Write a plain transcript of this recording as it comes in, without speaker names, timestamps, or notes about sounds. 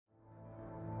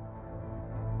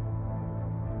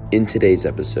In today's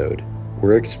episode,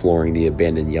 we're exploring the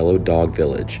abandoned Yellow Dog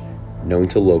Village, known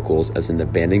to locals as an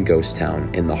abandoned ghost town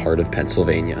in the heart of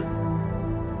Pennsylvania.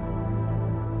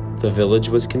 The village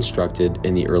was constructed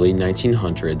in the early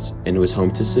 1900s and was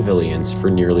home to civilians for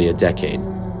nearly a decade.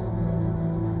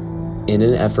 In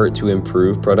an effort to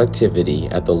improve productivity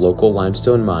at the local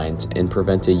limestone mines and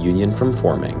prevent a union from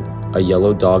forming, a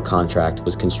Yellow Dog contract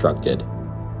was constructed.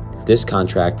 This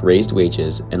contract raised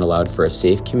wages and allowed for a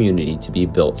safe community to be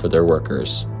built for their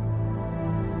workers.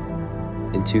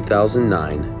 In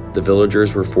 2009, the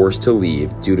villagers were forced to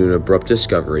leave due to an abrupt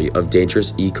discovery of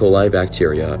dangerous E. coli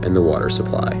bacteria in the water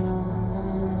supply.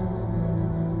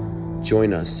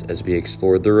 Join us as we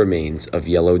explore the remains of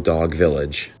Yellow Dog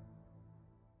Village.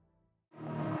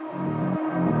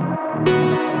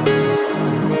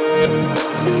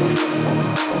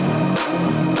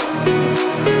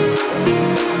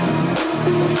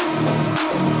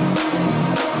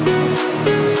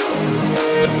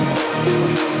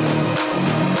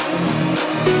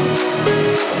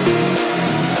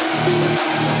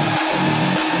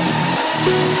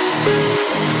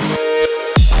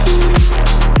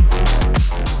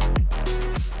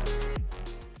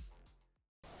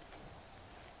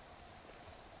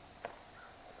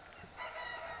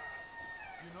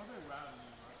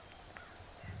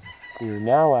 We are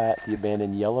now at the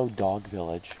abandoned Yellow Dog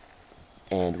Village,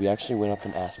 and we actually went up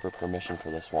and asked for permission for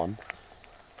this one,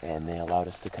 and they allowed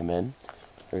us to come in.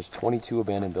 There's 22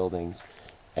 abandoned buildings,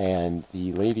 and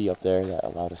the lady up there that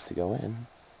allowed us to go in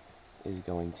is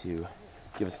going to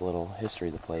give us a little history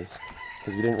of the place,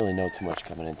 because we didn't really know too much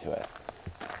coming into it.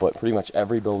 But pretty much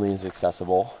every building is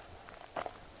accessible,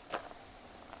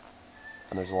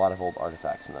 and there's a lot of old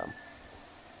artifacts in them.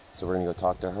 So we're going to go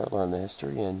talk to her, learn the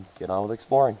history, and get on with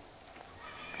exploring.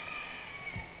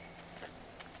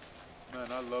 Man,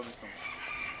 I love it so much.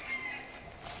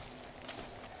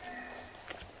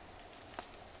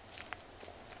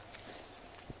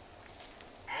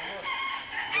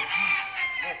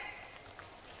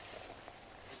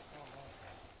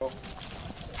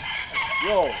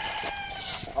 Yo,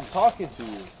 I'm talking to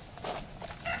you.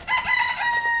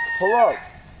 Pull up.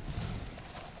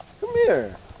 Come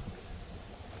here.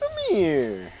 Come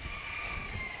here.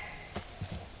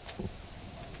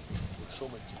 So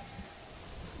much.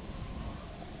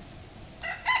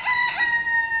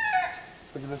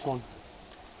 Look at this one.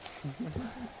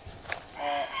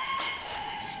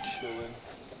 Just chilling.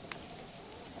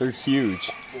 They're huge.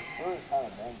 The fur is kind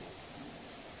of banging.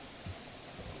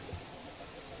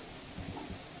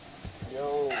 Yo.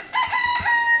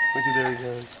 Look at there he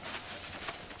goes.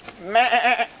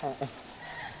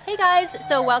 Hey guys,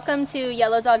 so welcome to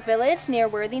Yellow Dog Village near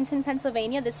Worthington,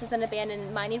 Pennsylvania. This is an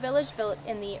abandoned mining village built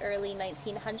in the early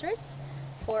 1900s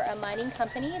for a mining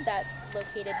company was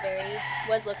located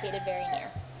very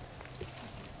near.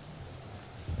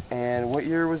 And what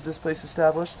year was this place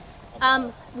established?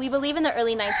 We believe in the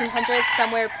early 1900s,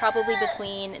 somewhere probably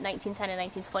between 1910 and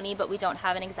 1920, but we don't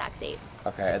have an exact date.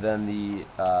 Okay, and then the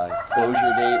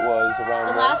closure date was around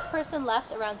The when? last person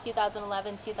left around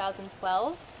 2011,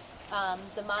 2012.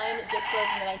 The mine did close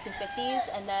in the 1950s,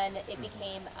 and then it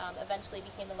eventually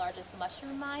became the largest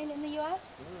mushroom mine in the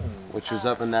U.S. Which was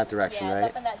up in that direction, yeah, right?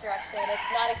 It's up in that direction.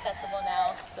 It's not accessible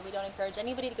now, so we don't encourage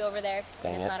anybody to go over there.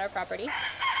 Dang it's it. not our property.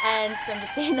 And so I'm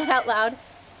just saying that out loud.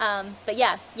 But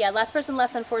yeah, last person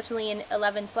left unfortunately in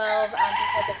 11-12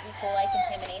 because of E. coli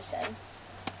contamination.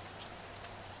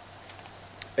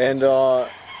 And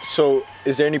so,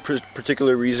 is there any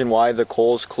particular reason why the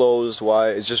coal's closed? Why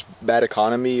it's just bad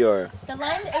economy, or? It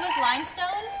was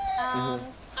limestone.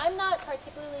 I'm not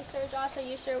particularly sure. Josh, are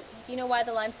you sure? Do you know why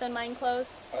the limestone mine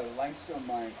closed? The limestone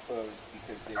mine closed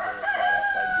because they were bought up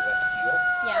by U.S. Steel.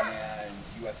 Yeah. And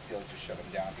U.S. Steel just shut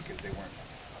them down because they weren't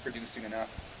producing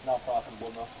enough. Not profitable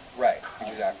enough. Right,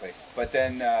 exactly. But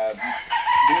then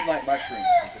Moonlight Mushrooms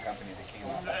was the company that came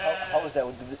up. How was that?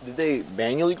 Did they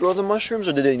manually grow the mushrooms,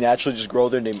 or did they naturally just grow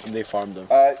them and they farmed them?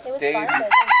 It was farmed. Yeah,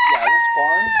 it was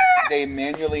farmed. They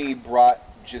manually brought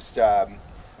just, and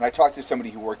I talked to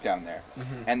somebody who worked down there,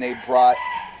 and they brought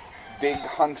big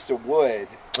hunks of wood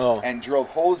and drilled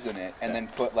holes in it, and then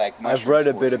put like mushroom I've read a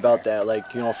spores bit in about there. that,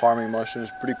 like, farming mushrooms.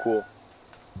 Pretty cool.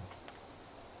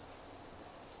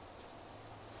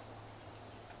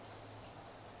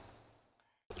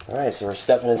 Alright, so we're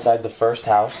stepping inside the first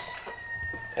house,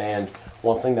 and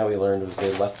one thing that we learned was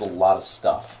they left a lot of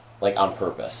stuff, like on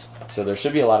purpose. So there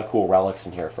should be a lot of cool relics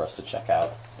in here for us to check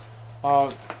out.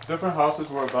 Different houses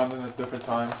were abandoned at different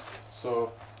times,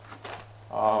 so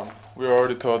we were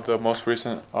already told the most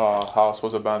recent house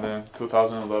was abandoned in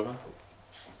 2011.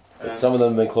 And some of them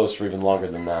have been closed for even longer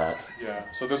than that. yeah,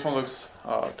 so this one looks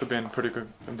to be in pretty good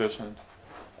condition.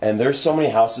 And there's so many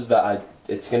houses that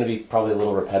it's going to be probably a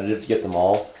little repetitive to get them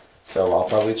all. So I'll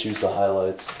probably choose the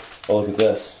highlights. Oh, look at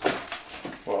this.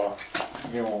 Wow.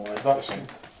 Is that a shame?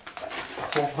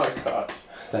 Oh my gosh.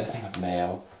 Is that a thing of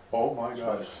mayo? Oh my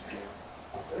gosh.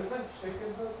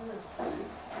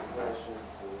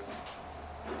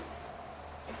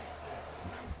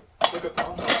 Look at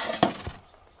that.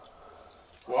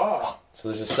 Wow. So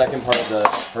there's a second part of the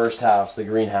first house, the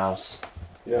greenhouse.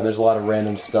 Yeah. And there's a lot of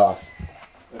random stuff.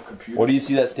 What do you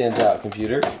see that stands out?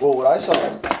 Computer? Well, what I saw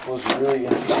was really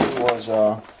interesting was,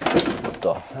 what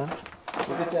the heck?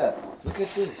 Look at that. Look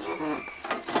at this.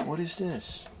 What is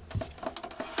this?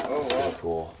 Oh, That's wow.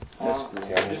 cool. That's cool.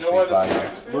 You know what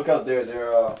this is? Look out there.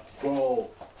 They're, whoa.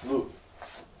 Look.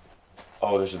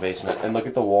 Oh, there's a basement. And look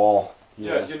at the wall.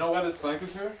 Yeah, you know why this plank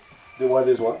is here? Why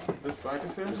there's what? This plank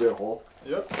is here? Is there a hole?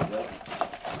 Yep. Yeah.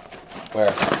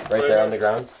 Where? Right there on the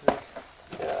ground?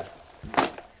 Yeah.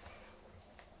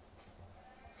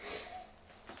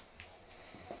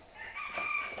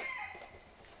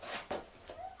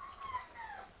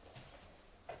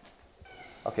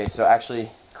 Okay, so actually,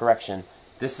 correction.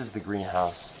 This is the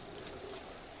greenhouse.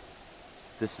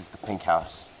 This is the pink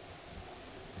house.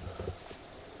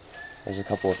 There's a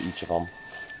couple of each of them.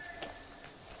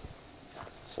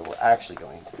 So we're actually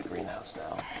going into the greenhouse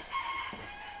now.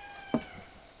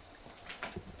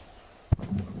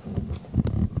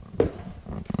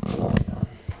 Oh my God.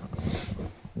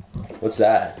 What's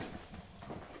that?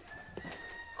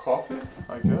 Coffee?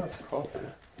 I guess, coffee.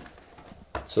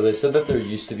 So they said that there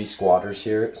used to be squatters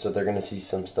here, so they're going to see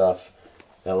some stuff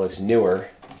that looks newer,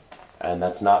 and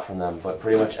that's not from them. But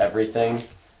pretty much everything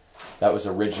that was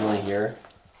originally here,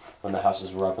 when the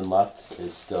houses were up and left,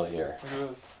 is still here.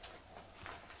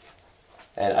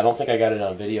 And I don't think I got it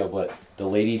on video, but the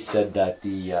ladies said that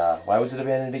the, why was it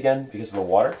abandoned again? Because of the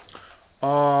water?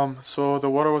 So the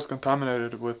water was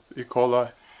contaminated with E.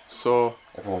 coli, so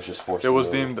Everyone was just forced it to was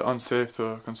move. deemed unsafe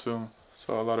to consume.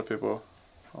 So a lot of people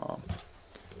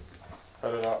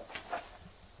cut it out.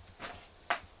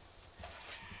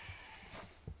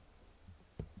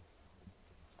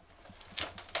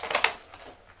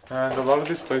 And a lot of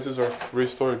these places are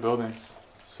 3-story buildings.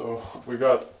 So we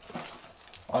got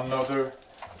another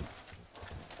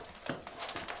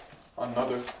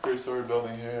 3-story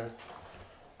building here.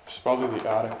 It's probably the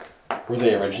attic. Were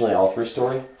they originally all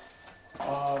 3-story?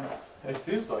 It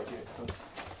seems like it.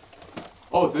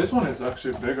 Oh, this one is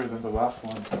actually bigger than the last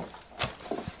one.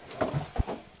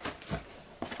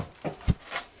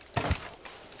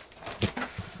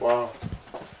 Wow.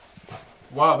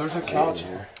 Wow, there's a couch.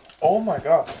 Here. Oh my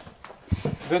god.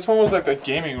 This one was like a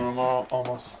gaming room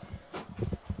almost.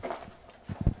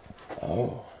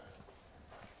 Oh.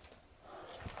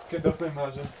 Can definitely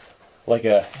imagine Like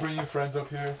a... bringing friends up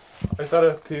here. Is that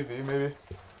a TV maybe?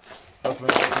 That's been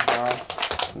taken down.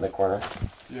 in the corner.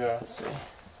 Yeah. Let's see.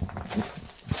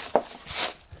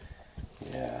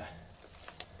 Yeah.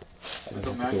 I Like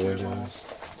don't a know the Mac windows.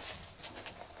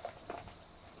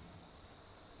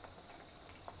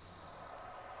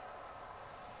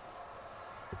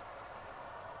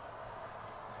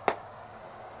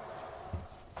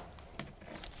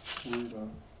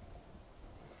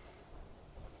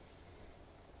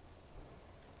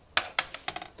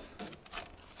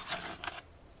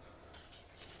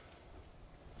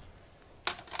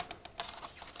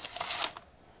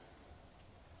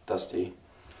 Dusty.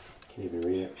 Can't even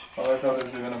read it. I like how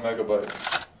there's even a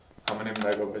megabyte. How many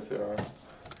megabytes there are.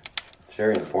 It's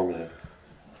very informative.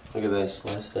 Look at this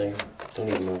last thing. Don't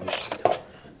even know this shit.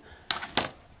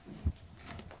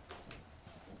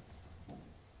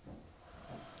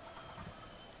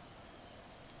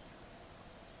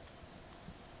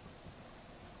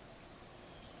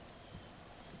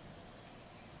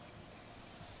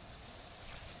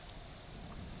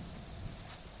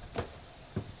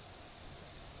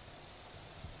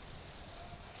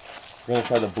 We're gonna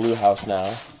try the blue house now.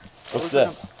 What's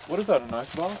this? What is that, an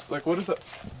ice box? Like, what is that?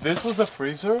 This was the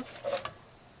freezer?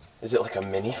 Is it like a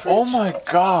mini fridge? Oh my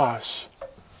gosh!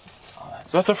 Oh,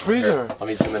 That's a freezer! Here, let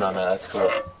me zoom in on that, that's cool.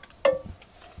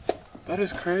 That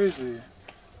is crazy.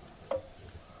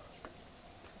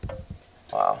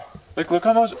 Wow. Like, look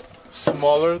how much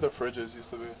smaller the fridges used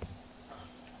to be.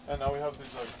 And now we have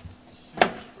these, like,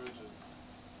 huge fridges.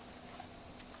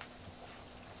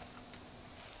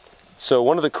 So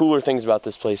one of the cooler things about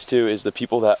this place too is the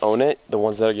people that own it, the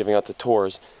ones that are giving out the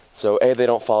tours. So A, they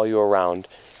don't follow you around,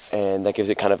 and that gives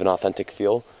it kind of an authentic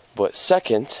feel. But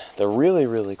second, the really,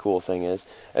 really cool thing is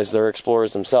they're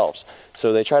explorers themselves.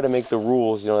 So they try to make the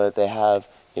rules, you know, that they have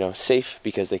safe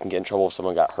because they can get in trouble if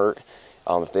someone got hurt,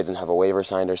 if they didn't have a waiver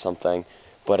signed or something.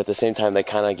 But at the same time, they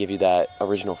kind of give you that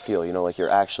original feel, like you're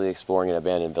actually exploring an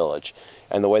abandoned village.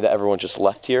 And the way that everyone just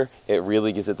left here, it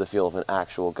really gives it the feel of an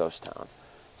actual ghost town.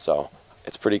 So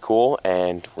it's pretty cool,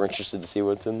 and we're interested to see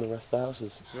what's in the rest of the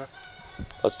houses. Yeah.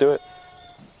 Let's do it.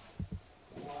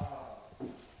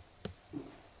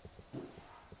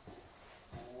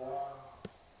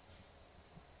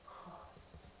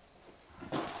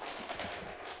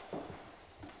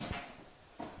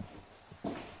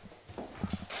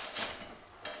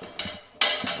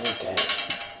 Okay.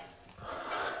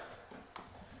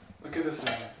 Look at this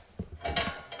thing.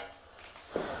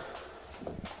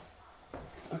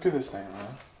 Look at this thing, man.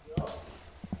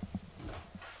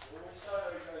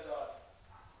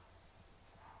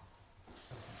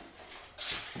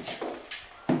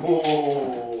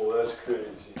 Oh, that's crazy.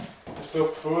 There's still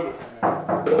food in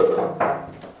here.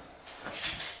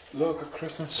 Look, a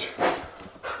Christmas tree.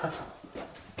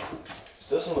 This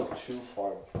doesn't look too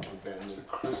far It's abandoned. a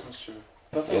Christmas tree.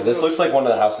 That's a Yeah, this real- looks like one of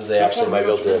the houses they that's a actually might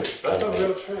real be able tree. to. That's a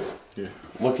real tree.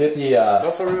 Look at the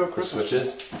That's a real the Christmas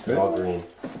switches. They're all green.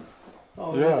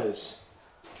 Oh, Yeah. it is.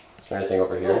 Is there anything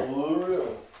over here? Oh, blue room.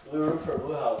 Blue room for a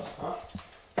blue house, huh?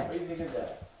 What do you think of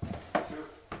that?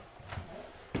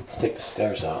 Let's take the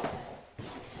stairs out.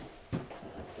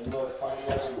 And look, finding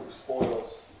any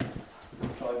spoils.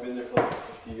 Probably been there for like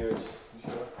 50 years.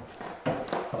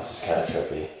 Oh, this is kind of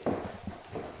trippy.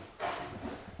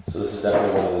 So this is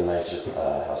definitely one of the nicer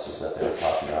houses that they were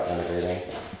talking about renovating.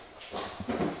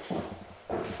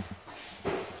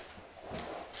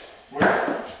 Where is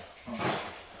it?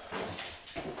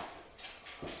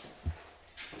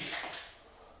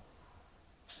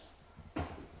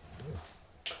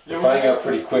 We're finding out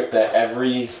pretty quick that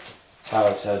every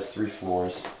house has 3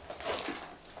 floors.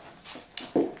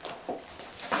 Oh,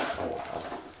 wow.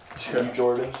 New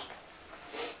Jordans.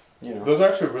 You know. Those are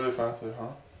actually really fancy, huh?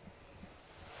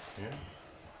 Yeah.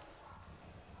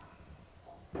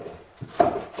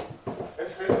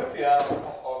 It's crazy that the animals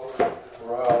come all the way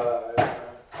up here.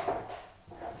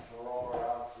 Right. Roll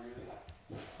around freely.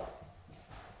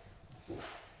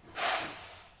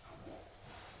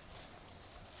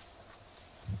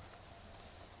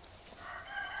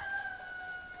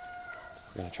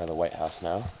 We're gonna try the White House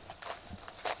now.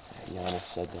 Yana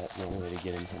said that the only way to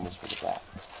get in from was for the back.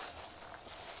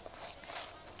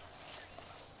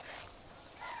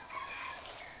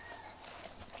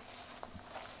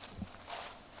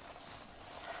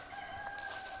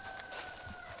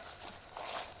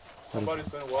 Somebody's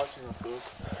been watching us,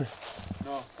 look.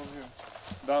 No, come here.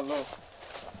 Down low.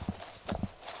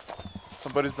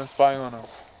 Somebody's been spying on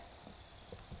us.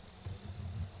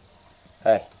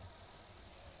 Hey.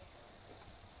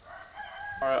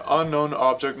 Alright, unknown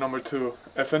object number 2.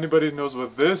 If anybody knows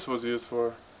what this was used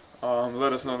for,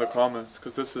 let us know in the comments,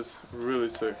 because this is really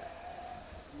sick.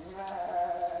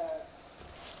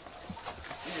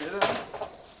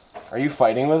 Are you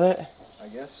fighting with it? I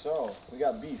guess so. We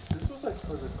got beef. This was like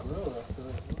for the grill, I feel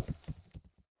like.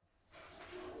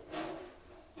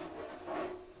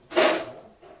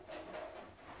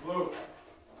 Look.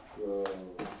 Bro,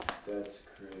 that's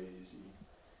crazy.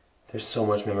 There's so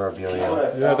much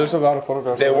memorabilia. Yeah, there's a lot of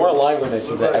photographs. They weren't lying when they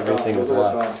said that everything was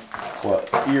left. What?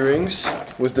 Earrings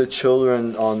with the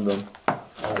children on them.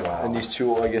 Oh wow. And these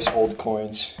 2, I guess, old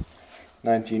coins.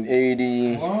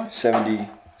 1980, What? 70,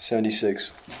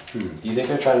 76. Do you think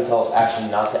they're trying to tell us actually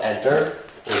not to enter?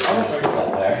 Or is there just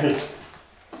that there?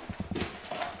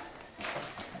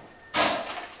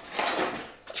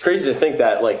 It's crazy to think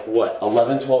that, like, what,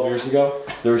 11, 12 years ago,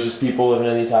 there was just people living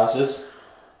in these houses?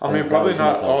 I mean, And probably that was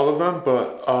not nothing. all of them,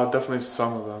 but definitely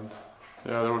some of them.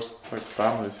 Yeah, there was like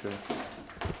families here.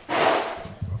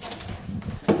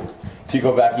 If you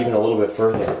go back even a little bit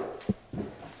further,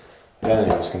 then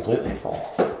it was completely full.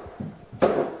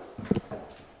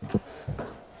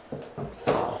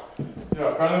 Yeah,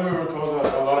 apparently we were told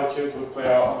that a lot of kids would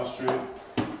play out on the street.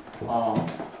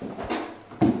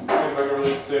 Seems like a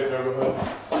really safe neighborhood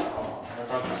in the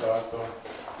countryside, so.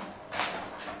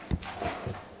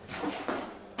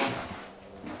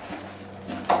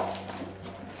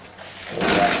 The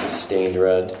grass is stained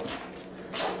red.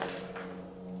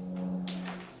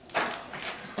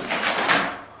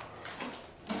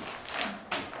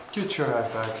 Get your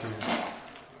ass back here.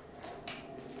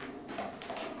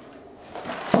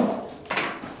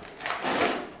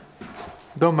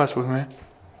 Don't mess with me.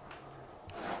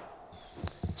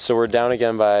 So we're down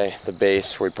again by the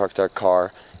base where we parked our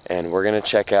car, and we're gonna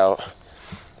check out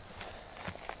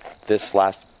this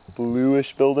last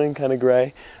bluish building, kind of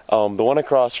gray. The one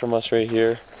across from us right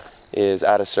here is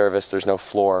out of service. There's no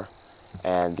floor,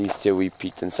 And these two, we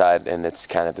peeked inside, and it's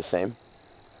kind of the same.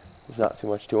 There's not too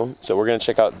much to them. So we're going to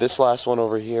check out this last one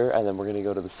over here, and then we're going to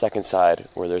go to the second side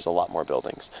where there's a lot more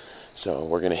buildings. So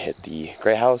we're going to hit the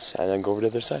gray house and then go over to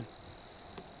the other side.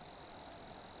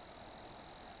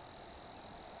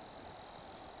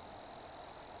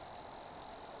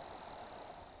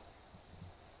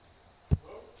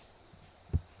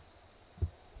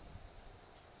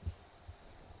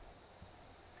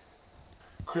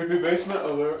 Creepy basement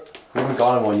alert. We haven't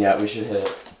gone in one yet. We should hit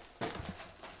it.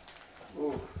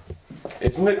 Ooh.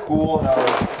 Isn't it cool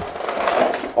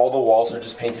how all the walls are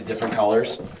just painted different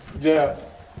colors? Yeah,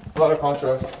 a lot of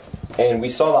contrast. And we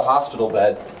saw the hospital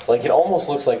bed. Like, it almost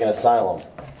looks like an asylum.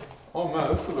 Oh man,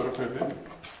 that's a little creepy.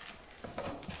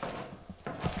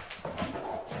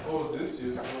 What was this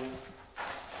used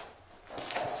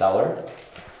for? Cellar?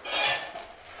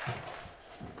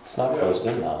 It's not closed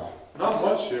in now. Not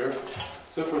much here,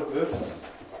 except for this.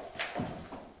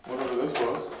 Whatever this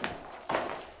was.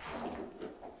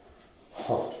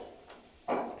 Huh.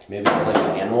 Maybe it was like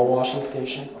an animal washing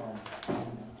station?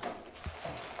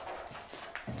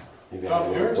 Maybe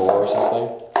Down a here, little door or something?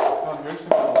 Down here,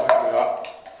 something like that.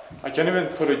 I can't even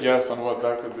put a guess on what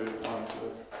that could be, honestly.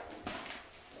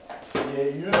 Yeah,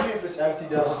 usually if it's empty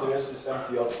downstairs, it's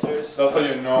empty upstairs. That's how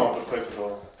you know the place is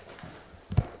old.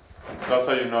 That's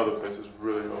how you know the place is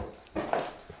really old.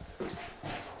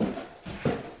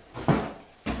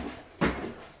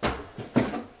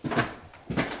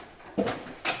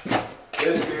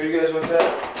 This, do you guys with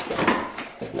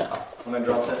that? No. When I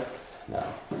dropped it? No.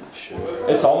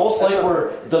 It's almost like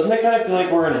doesn't it kind of feel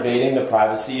like we're invading the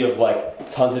privacy of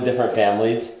like tons of different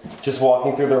families? Just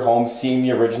walking through their homes, seeing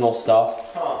the original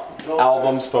stuff. Huh. No,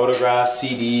 Albums, photographs,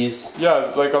 CDs.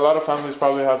 Yeah, like a lot of families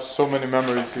probably have so many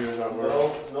memories here that no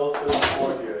third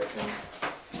floor here, I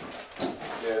think.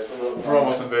 Yeah, it's a little. we're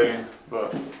almost invading,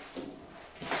 but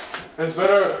it's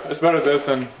better this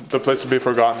than the place to be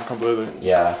forgotten completely.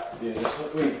 Yeah. Yeah,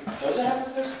 wait, does it have a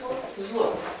third floor? Just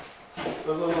look.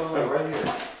 Look, right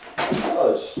here. It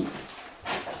does.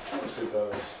 Of course it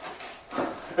does.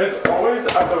 It's always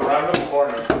at the random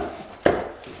corner.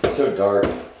 It's so dark.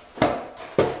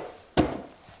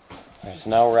 Alright, so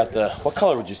now we're at the, what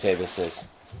color would you say this is?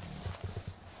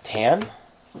 Tan?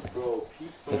 Bro,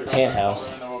 The tan house.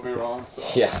 And we'll be wrong.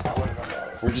 So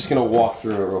Yeah. We're just gonna walk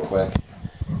through it real quick.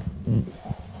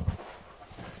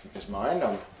 it's mine.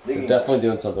 I'm We're digging. definitely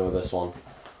doing something with this one.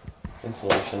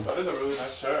 Insulation. That is a really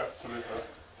nice chair, to be fair.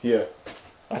 Yeah.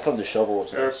 I thought the shovel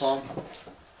was Air nice. pump.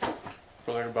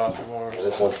 For like a basketball or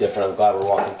This one's different. I'm glad we're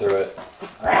walking through it.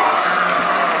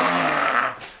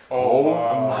 Oh,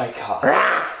 wow. my god.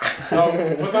 No,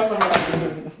 put that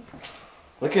somewhere.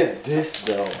 Look at this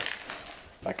though.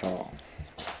 Like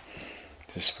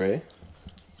is it spray?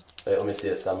 Wait, let me see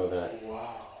it. Stop moving it.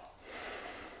 Wow.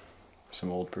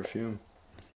 Some old perfume.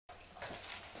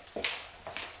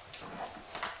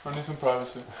 I need some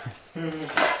privacy.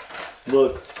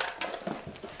 Look.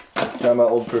 Got my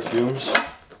old perfumes.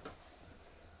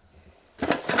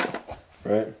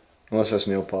 Right? Unless that's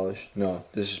nail polish. No,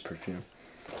 this is perfume.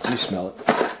 Let me smell it.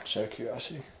 Just out of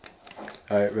curiosity.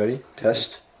 Alright, ready?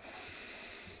 Test.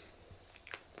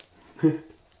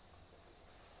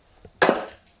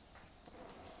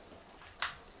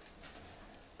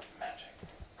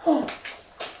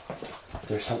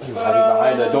 There's something hiding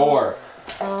behind the door.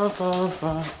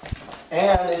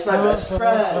 And it's my best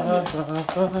friend.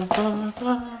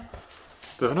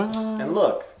 And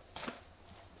look.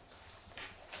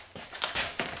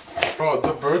 Bro,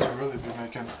 the birds really be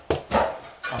making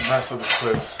a mess of the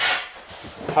place.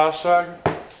 Hashtag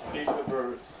eat the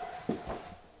birds.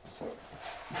 So.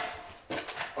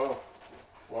 Oh.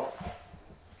 Well.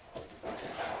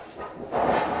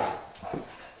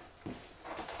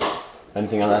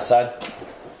 Anything on that side?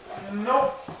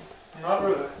 Nope. Not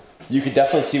really. You could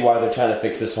definitely see why they're trying to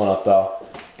fix this one up though.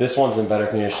 This one's in better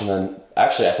condition than,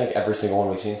 actually I think every single one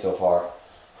we've seen so far.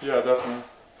 Yeah, definitely.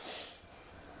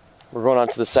 We're going on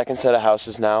to the second set of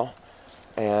houses now.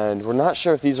 And we're not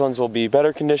sure if these ones will be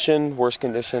better condition, worse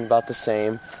condition, about the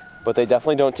same. But they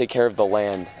definitely don't take care of the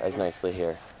land as nicely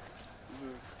here.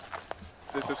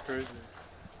 This is crazy.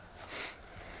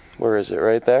 Where is it?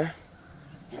 Right there?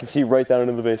 You can see right down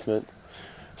into the basement.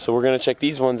 So we're going to check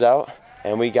these ones out.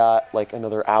 And we got like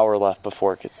another hour left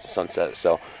before it gets to sunset.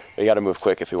 So we got to move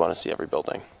quick if we want to see every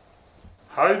building.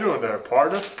 How you doing there,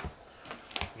 partner?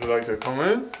 Would you like to come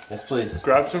in? Yes, please.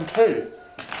 Grab some tea.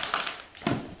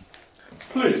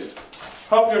 Please,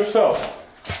 help yourself.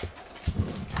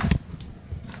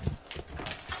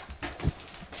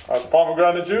 That's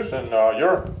pomegranate juice and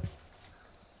urine.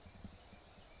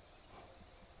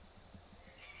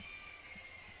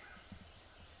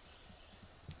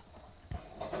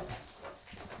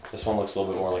 This one looks a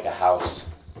little bit more like a house.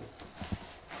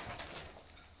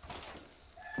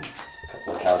 A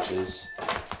couple of couches.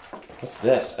 What's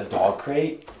this? A dog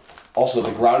crate? Also,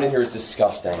 the ground in here is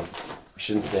disgusting. We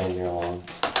shouldn't stay in here long.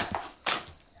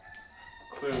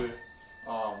 Clearly,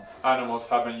 animals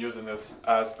have been using this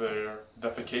as their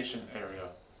defecation area.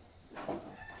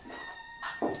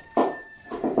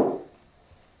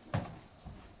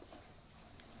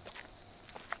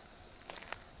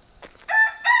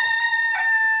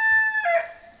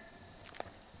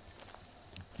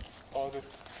 Oh,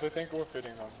 they think we're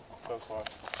feeding them. That's why.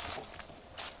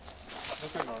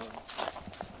 Let's ignore them.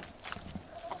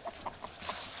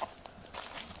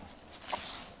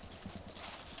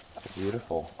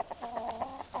 Beautiful.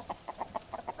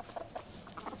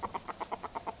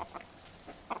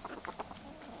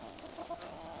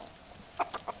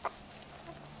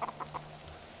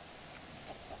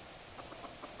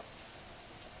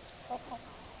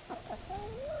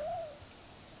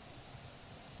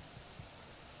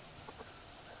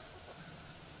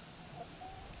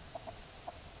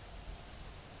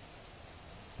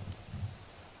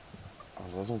 Oh,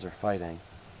 those ones are fighting.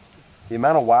 The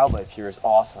amount of wildlife here is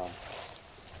awesome.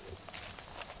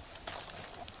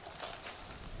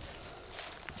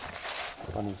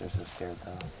 Bunnies are so scared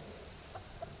though.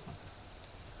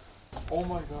 Oh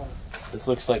my god. This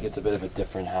looks like it's a bit of a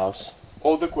different house.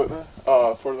 Old equipment,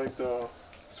 for like the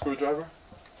screwdriver.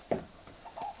 There's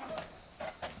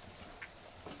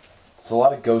a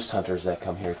lot of ghost hunters that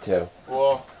come here too.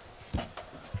 Well,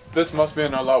 this must be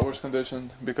in a lot worse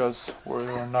condition because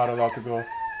we're not allowed to go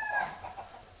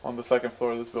on the second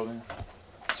floor of this building.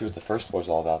 Let's see what the first floor's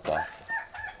all about though.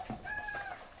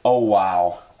 Oh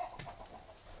wow.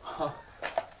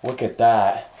 Look at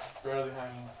that. Barely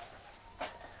hanging.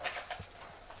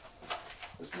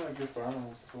 This might be good for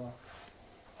animals as well.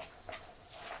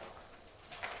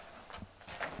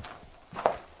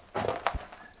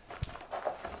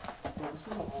 Oh, this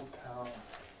was a whole town.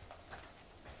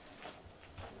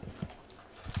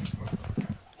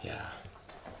 Yeah.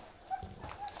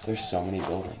 There's so many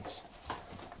buildings.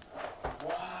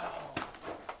 Wow.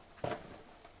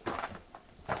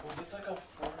 Was this like a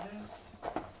furnace?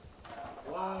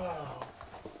 Wow.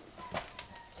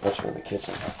 Especially in the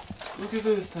kitchen. Look at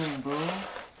this thing, bro.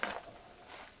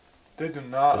 They do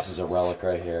not. This is a relic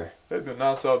right here. They do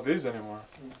not sell these anymore.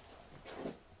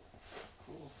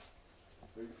 Cool.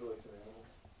 Maybe for like an animal.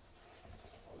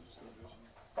 I'll just go do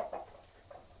some.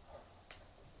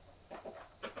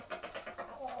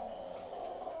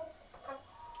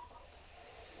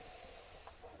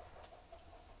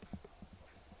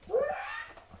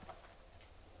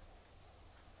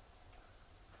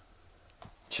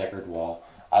 Checkered wall.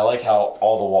 I like how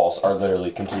all the walls are literally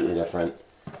completely different.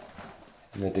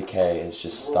 And the decay is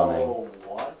just stunning. Whoa,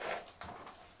 what?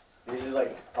 This is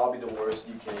like probably the worst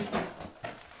decay.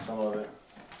 Some of it.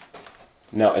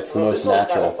 No, it's the Well, most this one's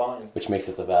natural, kinda fine. which makes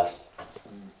it the best.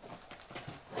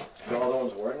 The other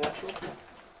ones weren't natural?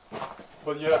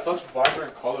 But yeah, such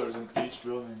vibrant colors in each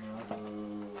building.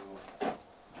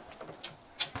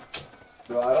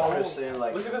 Bro, I don't understand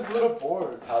like Look at this little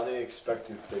board. how they expect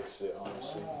to fix it,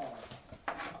 honestly.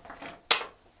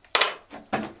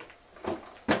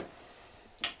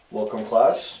 Welcome,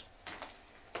 class.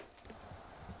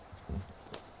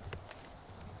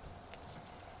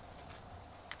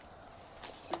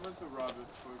 Humans and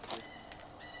rabbits coexist.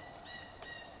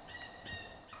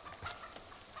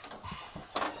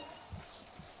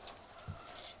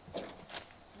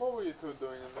 What were you two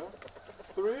doing in there?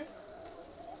 3?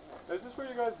 Is this where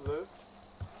you guys live?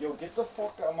 Yo, get the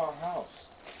fuck out of my house.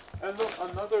 And look,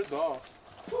 another dog.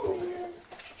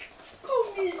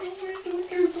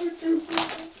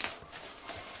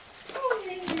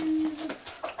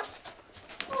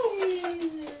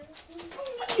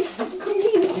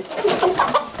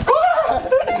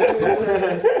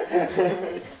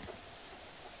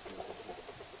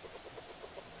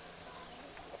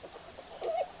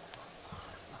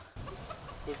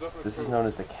 This is known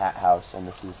as the cat house, and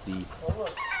this is the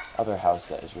other house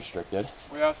that is restricted.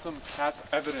 We have some cat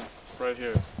evidence right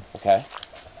here. Okay.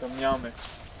 The meow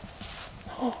mix.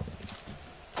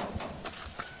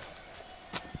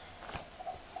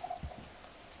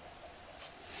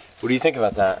 What do you think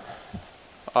about that?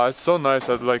 It's so nice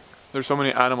that like there's so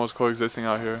many animals coexisting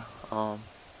out here, and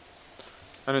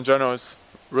in general, it's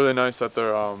really nice that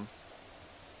they're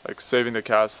like saving the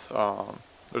cats.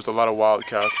 There's a lot of wild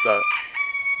cats that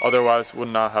otherwise would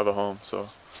not have a home. So.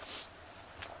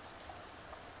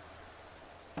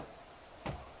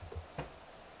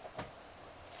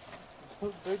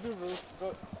 They do really,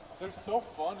 but they're so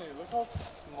funny. Look how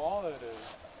small it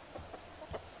is.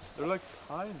 They're like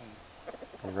tiny.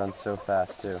 They run so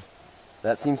fast too.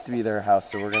 That seems to be their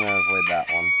house, so we're gonna avoid that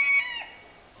one.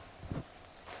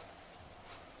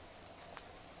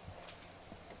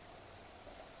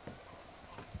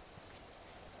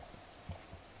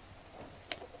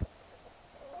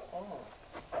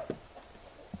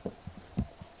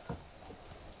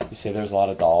 You say there's a lot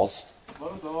of dolls? A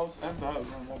lot of dolls and that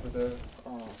room over there.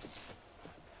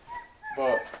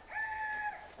 But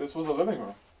this was a living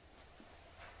room.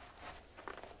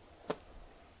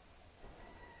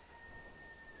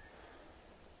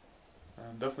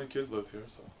 And definitely kids lived here,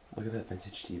 so. Look at that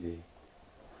vintage TV.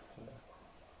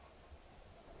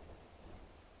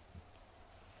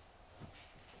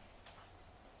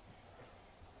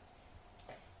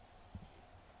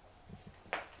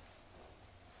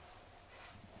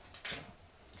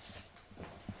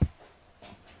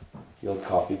 The old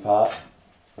coffee pot.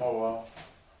 Oh wow.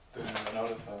 Didn't even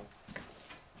notice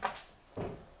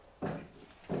that.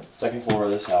 Second floor of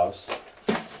this house.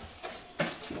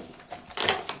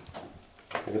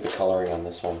 Look at the coloring on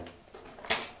this one.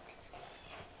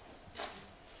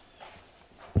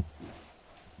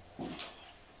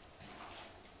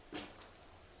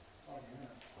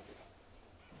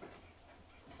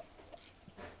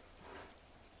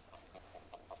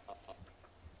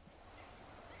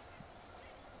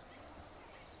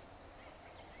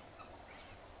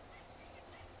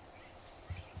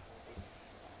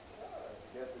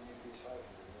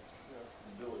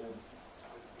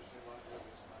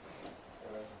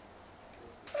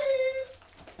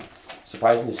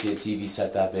 Surprising to see a TV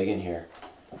set that big in here.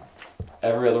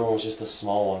 Every other one was just the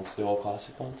small ones, the old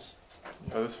classic ones.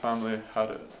 Yeah, this family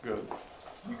had it good.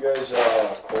 You guys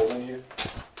cold in here?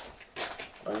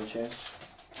 By any chance?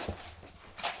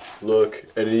 Look,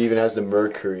 and it even has the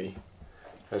mercury.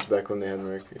 That's back when they had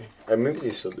mercury. Maybe they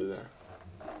still do that.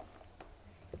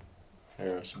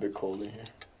 Yeah, it's a bit cold in here.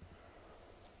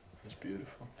 It's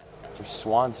beautiful. There's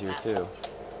swans here too.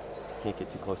 Can't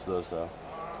get too close to those though.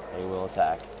 They will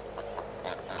attack.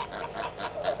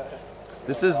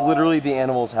 This is literally the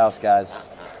animals' house, guys.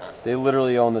 They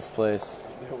literally own this place.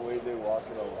 The way they walk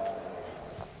it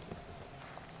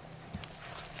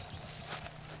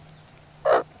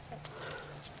alive.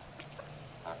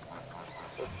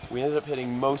 We ended up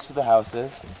hitting most of the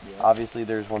houses. Yeah. Obviously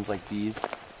there's ones like these,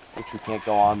 which we can't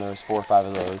go on. There's 4 or 5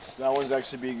 of those. That one's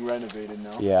actually being renovated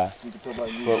now. Yeah. You can tell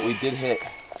by But we did hit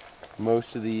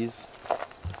most of these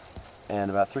and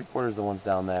about 3/4 of the ones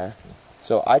down there.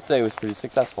 So I'd say it was pretty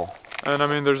successful. And I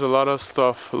mean, there's a lot of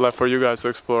stuff left for you guys to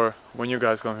explore when you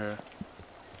guys come here.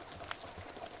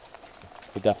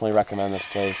 We definitely recommend this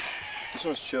place. This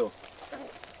one's chill.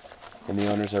 And the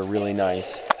owners are really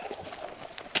nice.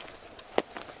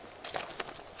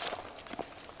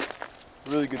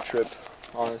 Really good trip,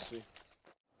 honestly.